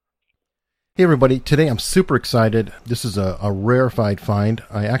Hey everybody, today I'm super excited. This is a rarefied find.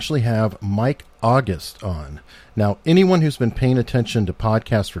 I actually have Mike August on. Now, anyone who's been paying attention to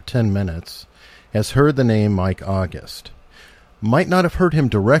podcasts for 10 minutes has heard the name Mike August. Might not have heard him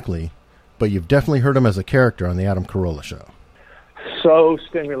directly, but you've definitely heard him as a character on the Adam Carolla Show. So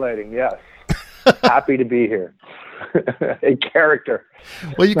stimulating, yes. Happy to be here. A character.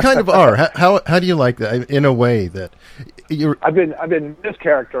 Well, you kind of are. How do you like that? In a way that you're. I've been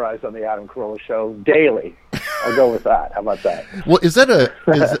mischaracterized on the Adam Carolla Show daily. I'll go with that. How about that? Well, is that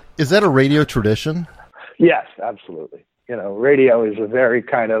a radio tradition? Yes, absolutely. You know, radio is a very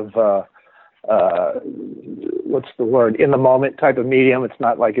kind of what's the word? In the moment type of medium. It's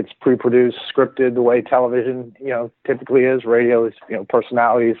not like it's pre-produced, scripted the way television, typically is. Radio is,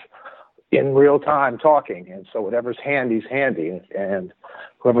 personalities in real time talking, and so whatever's handy's handy, and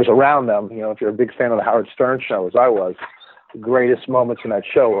whoever's around them, if you're a big fan of the Howard Stern show, as I was, the greatest moments in that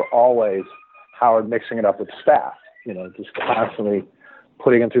show were always Howard mixing it up with staff, just constantly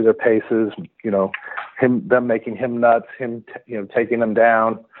putting them through their paces, them making him nuts, him taking them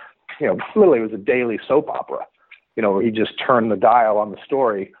down, literally it was a daily soap opera, where he just turned the dial on the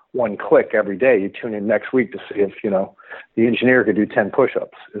story one click every day. You tune in next week to see if, the engineer could do 10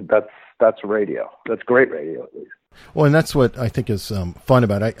 push-ups. That's radio. That's great radio, at least. Well, and that's what I think is fun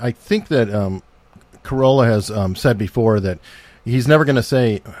about it. I think that Carolla has said before that he's never going to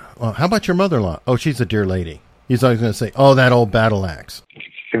say, well, how about your mother-in-law? Oh, she's a dear lady. He's always going to say, oh, that old battle axe.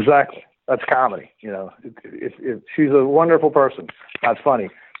 Exactly. That's comedy. If she's a wonderful person. That's funny.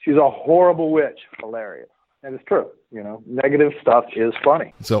 She's a horrible witch. Hilarious. And it's true. Negative stuff is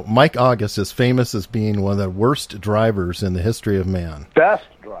funny. So Mike August is famous as being one of the worst drivers in the history of man. Best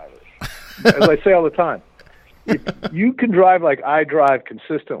drivers. As I say all the time, if you can drive like I drive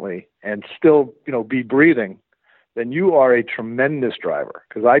consistently and still, be breathing, then you are a tremendous driver.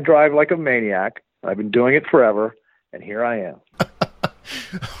 Because I drive like a maniac. I've been doing it forever, and here I am.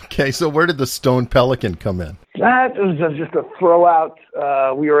 Okay, so where did the Stone Pelican come in? That was just a throw-out.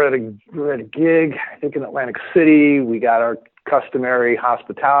 We were at a gig, I think in Atlantic City. We got our customary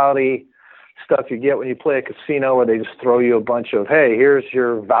hospitality stuff you get when you play a casino, where they just throw you a bunch of, hey, here's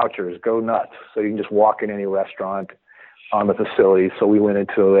your vouchers, go nuts. So you can just walk in any restaurant on the facility. So we went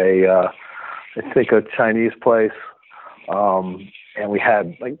into a Chinese place, and we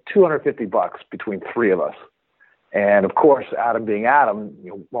had like $250 between three of us. And of course, Adam being Adam,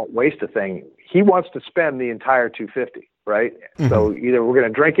 won't waste a thing. He wants to spend the entire $250, right? Mm-hmm. So either we're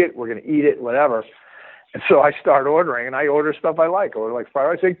going to drink it, we're going to eat it, whatever. And so I start ordering, and I order stuff I like. I order like fried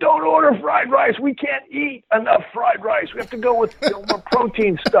rice. I say, don't order fried rice. We can't eat enough fried rice. We have to go with more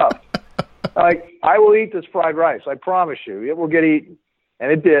protein stuff. I will eat this fried rice. I promise you. It will get eaten.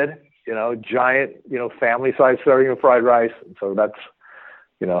 And it did. Giant, family-sized serving of fried rice. And so that's,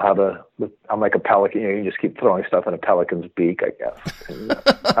 how I'm like a pelican. You just keep throwing stuff in a pelican's beak, I guess. And,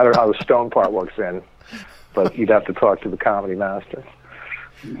 I don't know how the stone part works in, but you'd have to talk to the comedy master.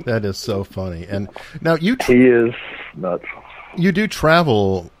 That is so funny. And now he is nuts. You do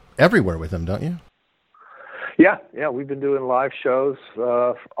travel everywhere with him, don't you? Yeah. We've been doing live shows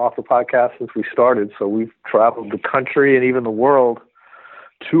off the podcast since we started. So we've traveled the country and even the world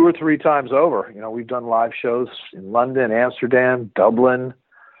 2 or 3 times over. We've done live shows in London, Amsterdam, Dublin.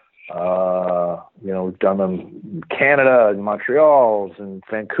 We've done them in Canada, and Montreal's, and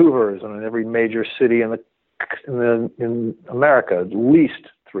Vancouver's, and in every major city in America, at least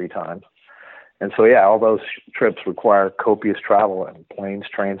 3 times. And so, all those trips require copious travel and planes,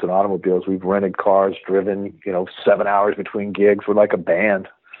 trains, and automobiles. We've rented cars, driven, 7 hours between gigs. We're like a band.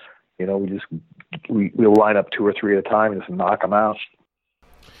 We'll line up 2 or 3 at a time and just knock them out.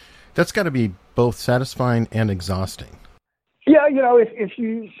 That's got to be both satisfying and exhausting. Yeah, if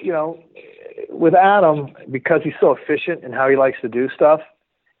you, with Adam, because he's so efficient in how he likes to do stuff,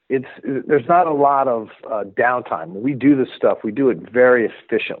 there's not a lot of downtime. When we do this stuff, we do it very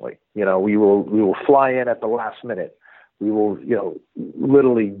efficiently. We will fly in at the last minute. We will,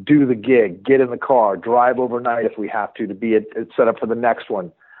 literally do the gig, get in the car, drive overnight if we have to be set up for the next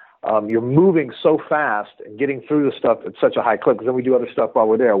one. You're moving so fast and getting through the stuff at such a high clip, because then we do other stuff while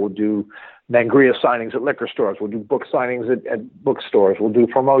we're there. We'll do Mangria signings at liquor stores. We'll do book signings at bookstores. We'll do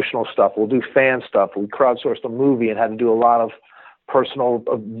promotional stuff. We'll do fan stuff. We crowdsourced a movie and had to do a lot of personal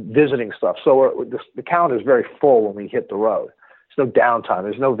visiting stuff. So the calendar is very full when we hit the road. There's no downtime.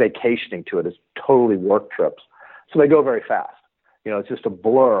 There's no vacationing to it. It's totally work trips. So they go very fast. It's just a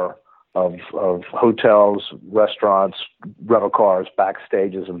blur of hotels, restaurants, rental cars,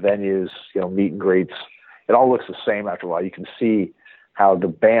 backstages, and venues, meet and greets. It all looks the same after a while. You can see how the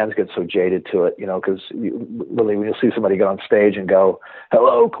bands get so jaded to it, because literally when you see somebody get on stage and go,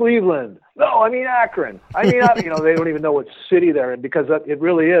 "Hello, Cleveland." No, I mean Akron. They don't even know what city they're in, because it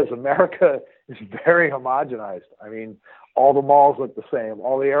really is. America is very homogenized. I mean, all the malls look the same.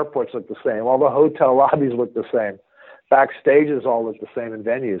 All the airports look the same. All the hotel lobbies look the same. Backstages all look the same in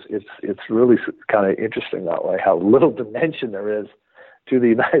venues. It's really kind of interesting that way, how little dimension there is to the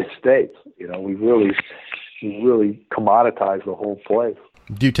United States. We really commoditize the whole place.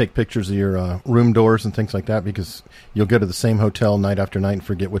 Do you take pictures of your room doors and things like that? Because you'll go to the same hotel night after night and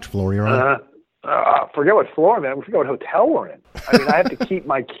forget which floor you're on? Forget what floor, man. We forget what hotel we're in. I have to keep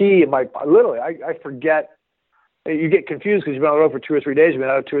my key in literally, I forget. You get confused because you've been on the road for 2 or 3 days. You've been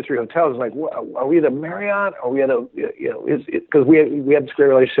out of 2 or 3 hotels. It's like, are we at a Marriott? Or are we at because we had this great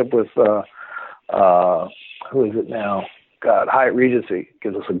relationship with, who is it now? God, Hyatt Regency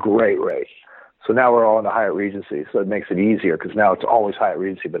gives us a great rate. So now we're all in the Hyatt Regency, so it makes it easier because now it's always Hyatt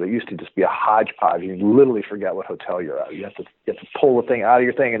Regency, but it used to just be a hodgepodge. You literally forget what hotel you're at. You have to pull the thing out of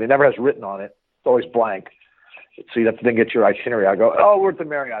your thing, and it never has written on it. It's always blank. So you have to then get your itinerary. I go, we're at the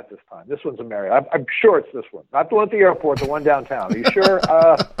Marriott this time. This one's a Marriott. I'm sure it's this one. Not the one at the airport, the one downtown. Are you sure?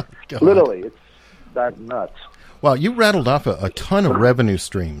 Literally, it's that nuts. Well, you rattled off a ton of revenue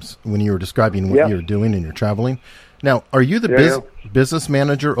streams when you were describing what you're doing and you're traveling. Now, are you the business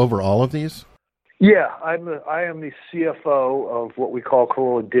manager over all of these? Yeah, I am the CFO of what we call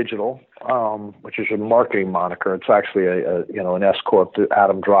Carolla Digital, which is a marketing moniker. It's actually an S corp that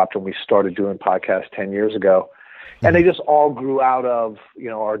Adam dropped when we started doing podcasts 10 years ago, and they just all grew out of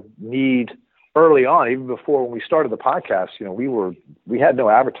our need early on, even before when we started the podcast. We had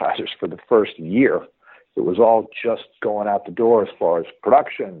no advertisers for the first year. It was all just going out the door as far as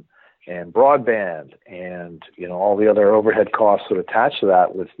production and broadband and all the other overhead costs that attached to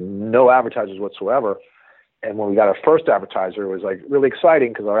that, with no advertisers whatsoever. And when we got our first advertiser, it was like really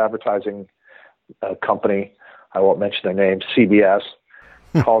exciting because our advertising company, I won't mention their name, CBS,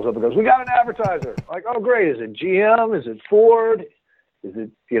 calls up and goes, "We got an advertiser." Like, "Oh, great. Is it GM? Is it Ford? Is it,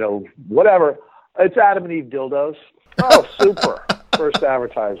 whatever?" "It's Adam and Eve Dildos." "Oh, super." First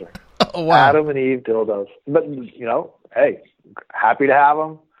advertiser. Oh, wow. Adam and Eve Dildos. But, hey, happy to have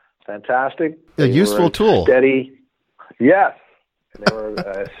them. Fantastic. A useful tool. Steady. Yes. They were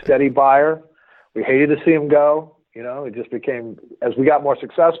a steady buyer. We hated to see them go. It just became, as we got more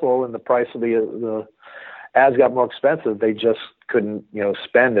successful and the price of the ads got more expensive, they just couldn't,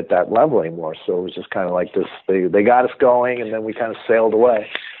 spend at that level anymore. So it was just kind of like this. They got us going, and then we kind of sailed away.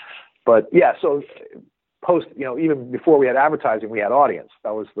 But yeah, so post, even before we had advertising, we had audience.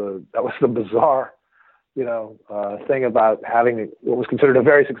 That was the bizarre thing about having what was considered a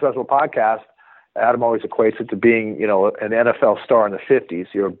very successful podcast. Adam always equates it to being, an NFL star in the 50s.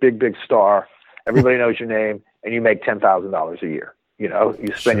 You're a big, big star. Everybody knows your name, and you make $10,000 a year. You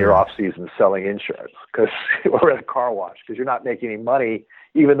spend your off season selling insurance or at a car wash because you're not making any money,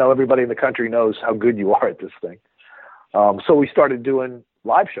 even though everybody in the country knows how good you are at this thing. So we started doing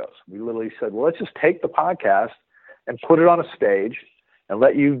live shows. We literally said, well, let's just take the podcast and put it on a stage and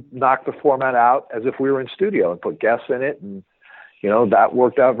let you knock the format out as if we were in studio and put guests in it. And, that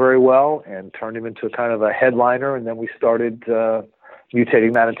worked out very well and turned him into kind of a headliner. And then we started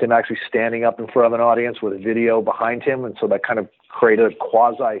mutating that into him actually standing up in front of an audience with a video behind him. And so that kind of created a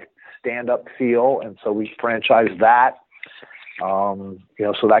quasi stand-up feel. And so we franchised that,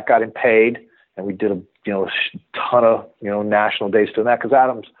 so that got him paid. And we did a ton of, national days doing that because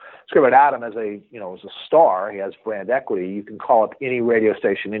Adam as a star, he has brand equity. You can call up any radio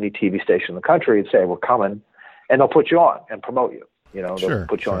station, any TV station in the country and say, "We're coming," and they'll put you on and promote you. They'll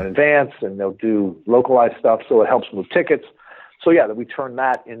put you on in advance and they'll do localized stuff. So it helps move tickets. So yeah, we turned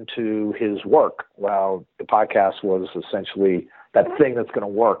that into his work while the podcast was essentially that thing that's going to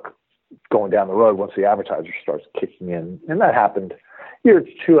work going down the road once the advertiser starts kicking in. And that happened year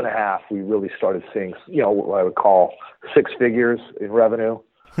 2.5. We really started seeing, what I would call 6 figures in revenue.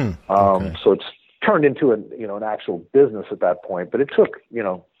 Okay. So it's turned into an actual business at that point, but it took,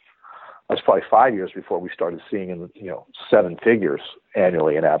 that's probably 5 years before we started seeing in 7 figures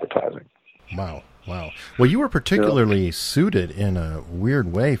annually in advertising. Wow. Well, you were particularly suited in a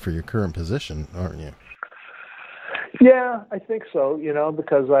weird way for your current position, aren't you? Yeah, I think so,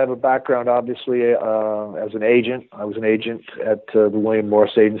 because I have a background, obviously, as an agent. I was an agent at the William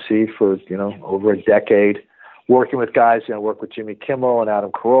Morris Agency for, over a decade, working with guys, worked with Jimmy Kimmel and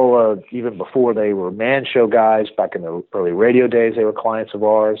Adam Carolla, even before they were Man Show guys. Back in the early radio days, they were clients of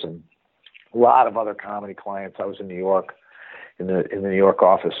ours, and a lot of other comedy clients. I was in New York, in the New York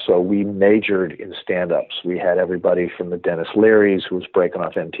office, so we majored in stand-ups. We had everybody from the Dennis Learys, who was breaking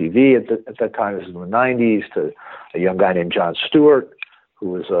off MTV at that time, this is in the 90s, to a young guy named Jon Stewart, who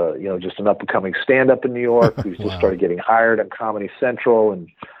was just an up-and-coming stand-up in New York, who just started getting hired on Comedy Central. And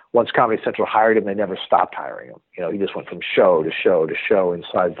once Comedy Central hired him, they never stopped hiring him. He just went from show to show to show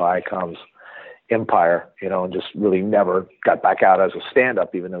inside Viacom's empire, and just really never got back out as a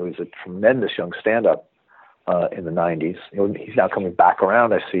stand-up, even though he was a tremendous young stand-up in the 90s. He's now coming back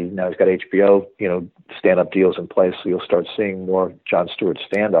around. I see now he's got HBO, stand-up deals in place, so you'll start seeing more Jon Stewart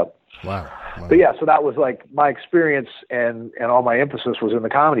stand-up. Wow. But yeah, so that was like my experience, and all my emphasis was in the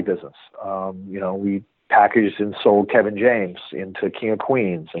comedy business. We packaged and sold Kevin James into King of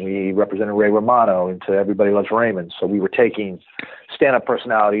Queens, and we represented Ray Romano into Everybody Loves Raymond. So we were taking stand-up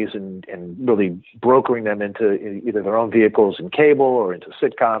personalities and really brokering them into either their own vehicles in cable or into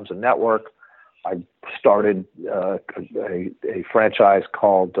sitcoms and network. I started a franchise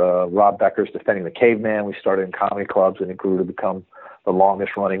called Rob Becker's Defending the Caveman. We started in comedy clubs, and it grew to become the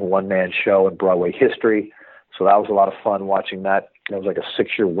longest-running one-man show in Broadway history. So that was a lot of fun watching that. It was like a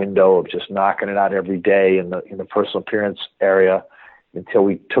 6-year window of just knocking it out every day in the personal appearance area until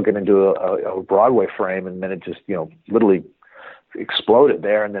we took it into a Broadway frame, and then it just literally exploded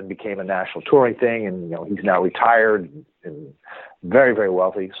there, and then became a national touring thing. And he's now retired and very, very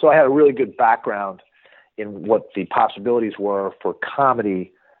wealthy. So I had a really good background in what the possibilities were for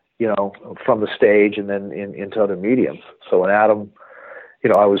comedy, from the stage and then into other mediums. So when Adam,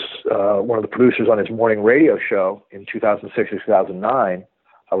 I was one of the producers on his morning radio show in 2006 or 2009.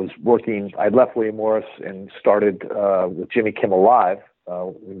 I'd left William Morris and started with Jimmy Kimmel Live.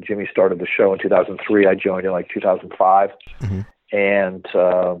 When Jimmy started the show in 2003, I joined in 2005. Mm-hmm. And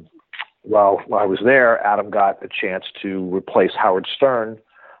while I was there, Adam got a chance to replace Howard Stern.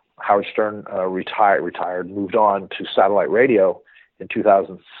 Howard Stern retired, moved on to satellite radio in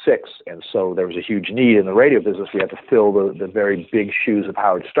 2006, and so there was a huge need in the radio business. We had to fill the very big shoes of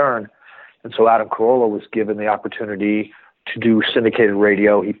Howard Stern, and so Adam Carolla was given the opportunity to do syndicated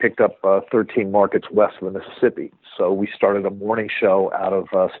radio. He picked up 13 markets west of the Mississippi. So we started a morning show out of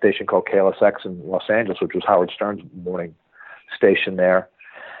a station called KLSX in Los Angeles, which was Howard Stern's morning station there.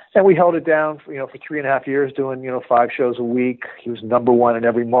 And we held it down for 3.5 years, doing 5 shows a week. He was number one in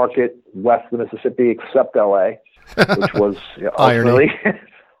every market west of the Mississippi except LA, which was ultimately,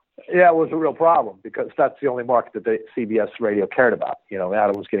 it was a real problem because that's the only market that the CBS radio cared about.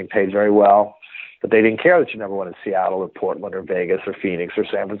 Adam was getting paid very well, but they didn't care that you number one in Seattle or Portland or Vegas or Phoenix or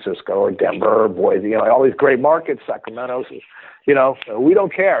San Francisco or Denver or Boise, all these great markets, Sacramento. We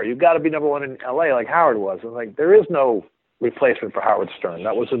don't care. You've got to be number one in LA like Howard was. And there is no replacement for Howard Stern.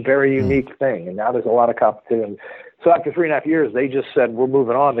 That was a very unique thing, and now there's a lot of competition. So after 3.5 years, they just said, we're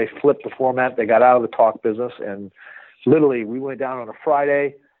moving on. They flipped the format. They got out of the talk business, and literally we went down on a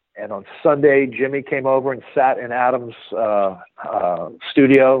Friday, and on Sunday, Jimmy came over and sat in Adam's his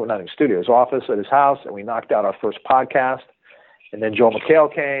office at his house, and we knocked out our first podcast. And then Joel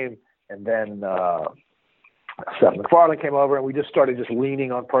McHale came, and then Seth MacFarlane came over, and we just started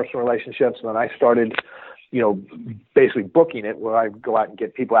leaning on personal relationships. And then I started basically booking it, where I go out and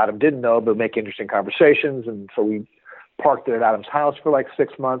get people Adam didn't know, but make interesting conversations. And so we parked it at Adam's house for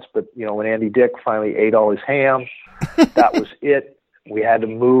 6 months. But, when Andy Dick finally ate all his ham, that was it. We had to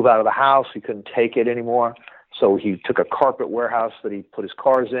move out of the house. He couldn't take it anymore. So he took a carpet warehouse that he put his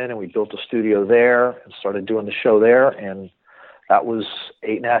cars in, and we built a studio there and started doing the show there. And that was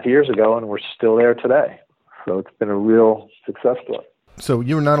 8.5 years ago, and we're still there today. So it's been a real success story. So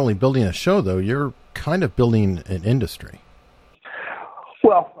you're not only building a show, though, you're kind of building an industry.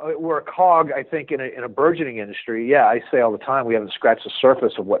 Well, we're a cog, I think, in a burgeoning industry. Yeah, I say all the time we haven't scratched the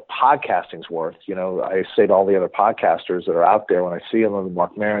surface of what podcasting's worth. I say to all the other podcasters that are out there when I see them, the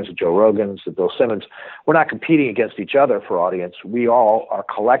Mark Marons, the Joe Rogans, the Bill Simmons, we're not competing against each other for audience. We all are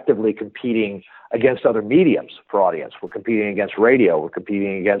collectively competing against other mediums for audience. We're competing against radio. We're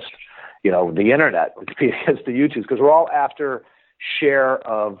competing against, the internet. We're competing against the YouTubes, because we're all after share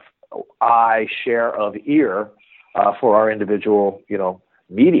of eye, share of ear for our individual,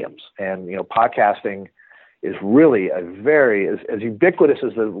 mediums. And, podcasting is really a very, as ubiquitous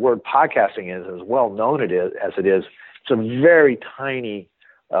as the word podcasting is, as well known as it is, it's a very tiny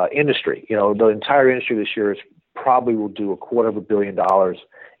industry. The entire industry this year probably will do $250 million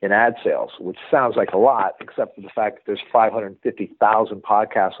in ad sales, which sounds like a lot, except for the fact that there's 550,000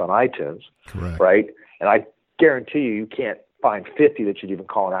 podcasts on iTunes. Correct. Right? And I guarantee you can't find 50 that you'd even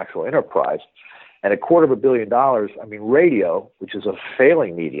call an actual enterprise. And $250 million, I mean, radio, which is a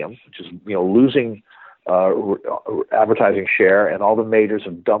failing medium, which is, losing advertising share, and all the majors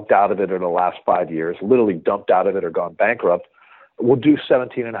have dumped out of it in the last 5 years, literally dumped out of it or gone bankrupt, will do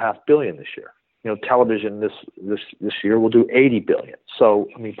 $17.5 billion this year. Television this year will do $80 billion. So,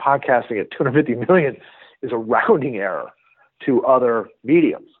 I mean, podcasting at $250 million is a rounding error to other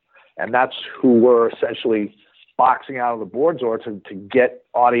mediums. And that's who we're essentially boxing out of the boards, or to get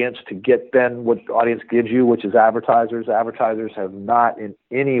audience, to get then what the audience gives you, which is advertisers. Advertisers have not in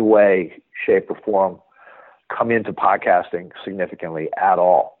any way, shape, or form come into podcasting significantly at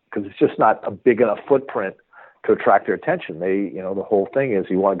all, because it's just not a big enough footprint to attract their attention. The whole thing is,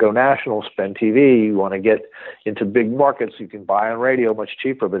 you want to go national, spend TV, you want to get into big markets, you can buy on radio much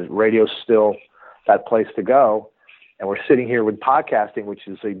cheaper, but radio's still that place to go. And we're sitting here with podcasting, which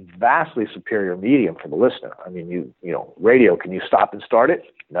is a vastly superior medium for the listener. I mean, radio, can you stop and start it?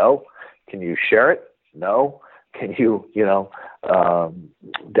 No. Can you share it? No. Can you,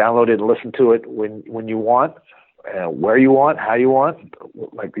 download it and listen to it when you want, where you want, how you want,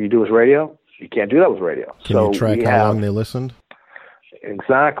 like you do with radio? You can't do that with radio. Can you track how long they listened?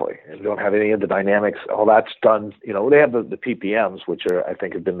 Exactly. And we don't have any of the dynamics. All that's done, they have the PPMs, which I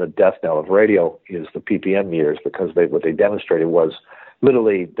think have been the death knell of radio, is the PPM meters, because what they demonstrated was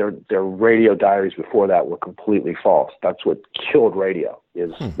literally their radio diaries before that were completely false. That's what killed radio,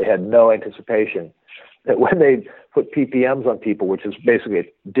 is they had no anticipation that when they put PPMs on people, which is basically a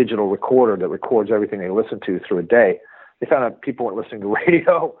digital recorder that records everything they listen to through a day, they found out people weren't listening to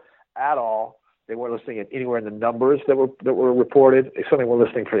radio at all. They weren't listening at anywhere in the numbers that were reported. They certainly weren't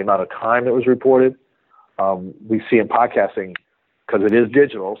listening for the amount of time that was reported. We see in podcasting, because it is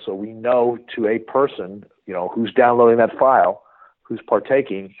digital, so we know to a person, who's downloading that file, who's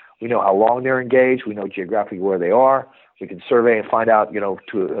partaking. We know how long they're engaged. We know geographically where they are. We can survey and find out,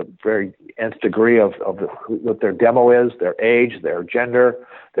 to a very nth degree of what their demo is, their age, their gender,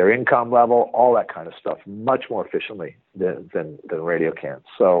 their income level, all that kind of stuff, much more efficiently than radio can.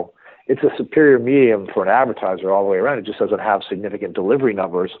 So it's a superior medium for an advertiser all the way around. It just doesn't have significant delivery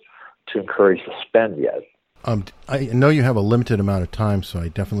numbers to encourage the spend yet. I know you have a limited amount of time, so I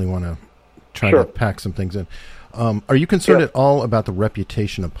definitely want to try to pack some things in. Are you concerned at all about the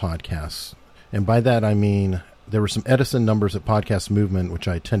reputation of podcasts? And by that, I mean, there were some Edison numbers at Podcast Movement, which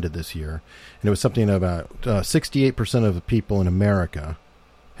I attended this year, and it was something about 68% of the people in America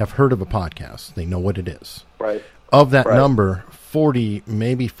have heard of a podcast. They know what it is. Right. Of that number,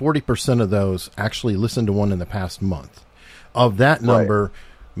 40% of those actually listened to one in the past month. Of that number,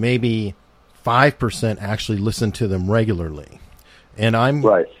 maybe 5% actually listen to them regularly. And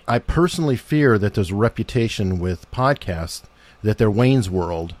I personally fear that there's a reputation with podcasts that they're Wayne's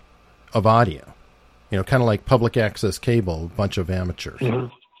World of audio. Kind of like public access cable, a bunch of amateurs. Mm-hmm.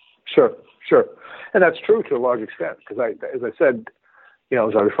 Sure. And that's true to a large extent, because as I said, as I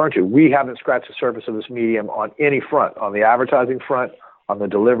was referring to, we haven't scratched the surface of this medium on any front, on the advertising front, on the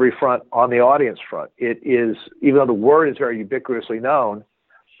delivery front, on the audience front. It is, even though the word is very ubiquitously known,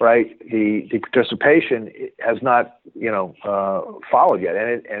 right, the participation has not, followed yet.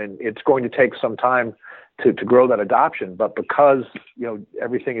 And it's going to take some time to grow that adoption. But because,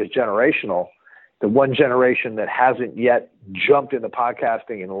 everything is generational, the one generation that hasn't yet jumped into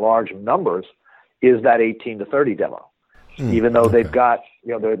podcasting in large numbers is that 18 to 30 demo. Even though they've got,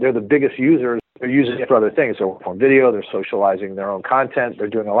 they're the biggest users, they're using it for other things. They're on video, they're socializing their own content, they're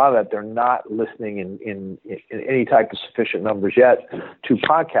doing a lot of that. They're not listening in any type of sufficient numbers yet to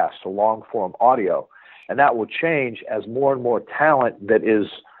podcasts, to long form audio. And that will change as more and more talent that is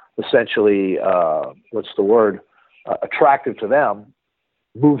essentially, attractive to them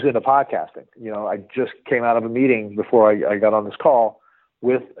moves into podcasting. I just came out of a meeting before I got on this call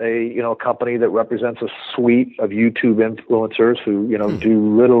with a company that represents a suite of YouTube influencers who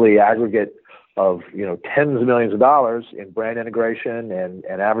do literally aggregate of tens of millions of dollars in brand integration and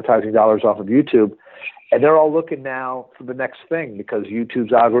advertising dollars off of YouTube, and they're all looking now for the next thing, because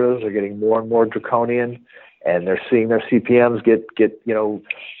YouTube's algorithms are getting more and more draconian, and they're seeing their CPMs get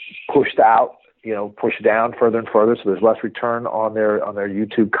pushed out, pushed down further and further, so there's less return on their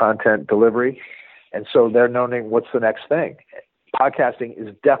YouTube content delivery, and so they're knowing what's the next thing. Podcasting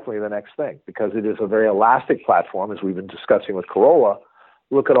is definitely the next thing, because it is a very elastic platform, as we've been discussing with Carolla.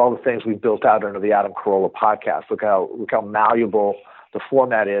 Look at all the things we've built out under the Adam Carolla podcast. Look how malleable the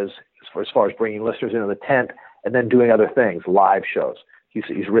format is as far as bringing listeners into the tent and then doing other things, live shows.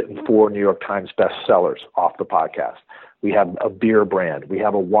 He's written 4 New York Times bestsellers off the podcast. We have a beer brand. We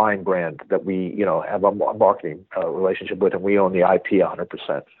have a wine brand that we have a marketing relationship with, and we own the IP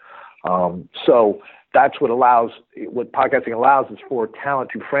 100%. So that's what podcasting allows is for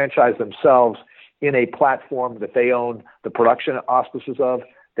talent to franchise themselves in a platform that they own the production auspices of,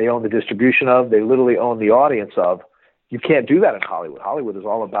 they own the distribution of, they literally own the audience of. You can't do that in Hollywood. Hollywood is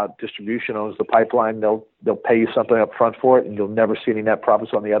all about distribution, owns the pipeline. They'll pay you something up front for it, and you'll never see any net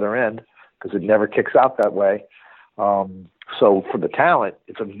profits on the other end, because it never kicks out that way. So for the talent,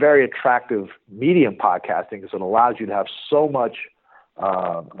 it's a very attractive medium, podcasting, because it allows you to have so much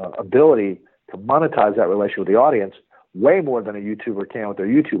ability to monetize that relationship with the audience, way more than a YouTuber can with their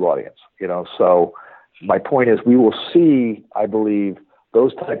YouTube audience. So my point is, we will see, I believe,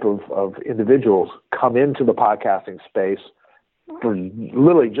 those type of individuals come into the podcasting space for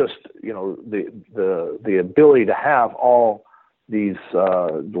literally just, the ability to have all these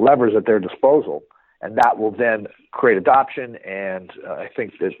levers at their disposal. And that will then create adoption. And I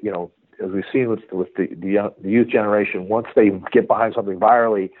think that, as we've seen with the youth generation, once they get behind something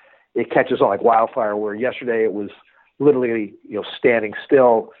virally, it catches on like wildfire, where yesterday it was literally, standing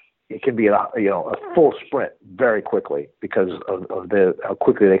still. It can be a full sprint very quickly because of how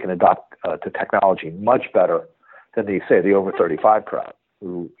quickly they can adopt to technology, much better than the over 35 crowd,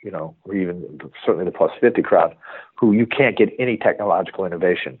 who, or even certainly the plus 50 crowd, who you can't get any technological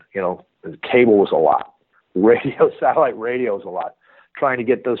innovation. Cable was a lot. Satellite radio is a lot. Trying to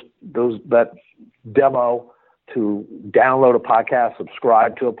get that demo to download a podcast,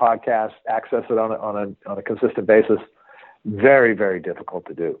 subscribe to a podcast, access it on a consistent basis, very, very difficult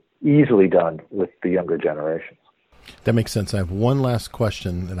to do. Easily done with the younger generations. That makes sense. I have one last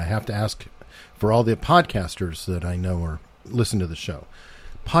question, and I have to ask for all the podcasters that I know or listen to the show.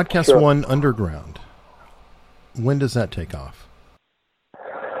 Podcast Sure. One Underground, when does that take off?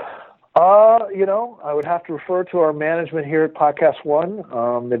 I would have to refer to our management here at Podcast One.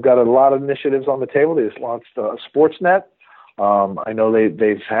 They've got a lot of initiatives on the table. They just launched Sportsnet. I know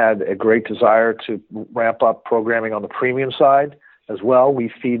they've had a great desire to ramp up programming on the premium side as well.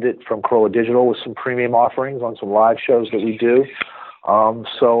 We feed it from Corolla Digital with some premium offerings on some live shows that we do.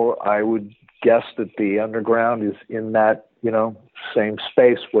 So I would guess that the Underground is in that, same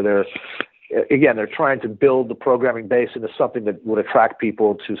space where they're trying to build the programming base into something that would attract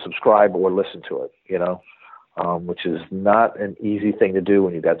people to subscribe or listen to it, which is not an easy thing to do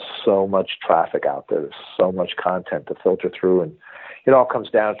when you've got so much traffic out there. There's so much content to filter through, and it all comes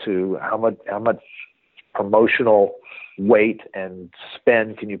down to how much promotional weight and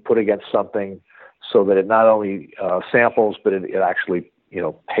spend can you put against something so that it not only samples, but it actually,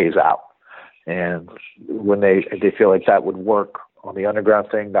 pays out. And when they feel like that would work on the Underground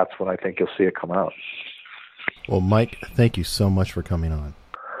thing, that's when I think you'll see it come out. Well, Mike, thank you so much for coming on.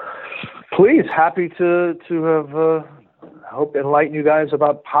 Please, happy to have hope enlighten you guys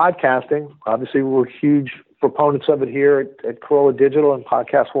about podcasting. Obviously, we're huge proponents of it here at Corolla Digital and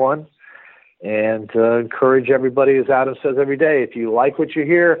Podcast One, and encourage everybody, as Adam says every day, if you like what you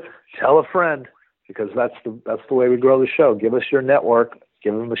hear, tell a friend, because that's the way we grow the show. Give us your network.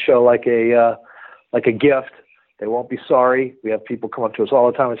 Give them the show like a gift. They won't be sorry. We have people come up to us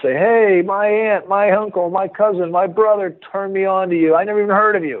all the time and say, "Hey, my aunt, my uncle, my cousin, my brother turned me on to you. I never even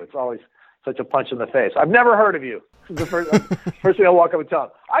heard of you." It's always such a punch in the face. I've never heard of you. The first thing I walk up and tell them,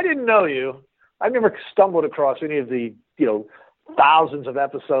 I didn't know you. I've never stumbled across any of the, thousands of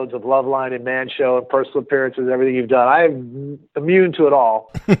episodes of Loveline and Man Show and personal appearances, everything you've done. I'm immune to it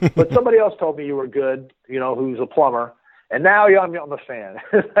all. But somebody else told me you were good, who's a plumber. And now I'm a fan.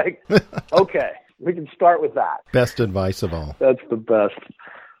 Like, okay, we can start with that. Best advice of all. That's the best.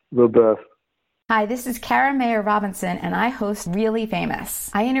 The best. Hi, this is Kara Mayer Robinson, and I host Really Famous.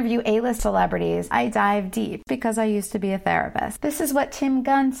 I interview A-list celebrities. I dive deep because I used to be a therapist. This is what Tim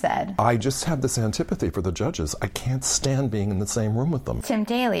Gunn said. I just have this antipathy for the judges. I can't stand being in the same room with them. Tim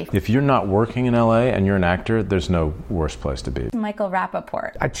Daly. If you're not working in LA and you're an actor, there's no worse place to be. Michael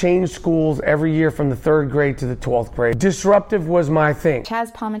Rappaport. I changed schools every year from the 3rd grade to the 12th grade. Disruptive was my thing.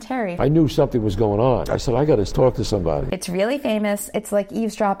 Chaz Palminteri. I knew something was going on. I said, I got to talk to somebody. It's Really Famous. It's like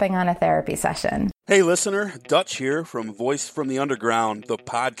eavesdropping on a therapy session. Hey listener, Dutch here from Voice from the Underground, the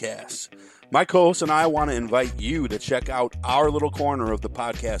podcast. My co-host and I want to invite you to check out our little corner of the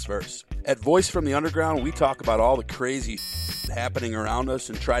podcast verse. At Voice from the Underground, we talk about all the crazy happening around us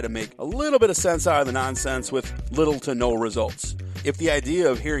and try to make a little bit of sense out of the nonsense with little to no results. If the idea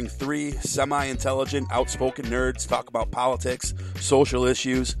of hearing 3 semi-intelligent, outspoken nerds talk about politics, social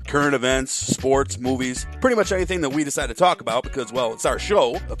issues, current events, sports, movies, pretty much anything that we decide to talk about because, well, it's our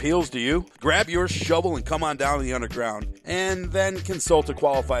show, appeals to you, grab your shovel and come on down to the Underground, and then consult a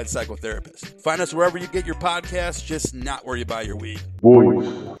qualified psychotherapist. Find us wherever you get your podcasts, just not where you buy your weed.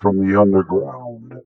 Voice from the Underground.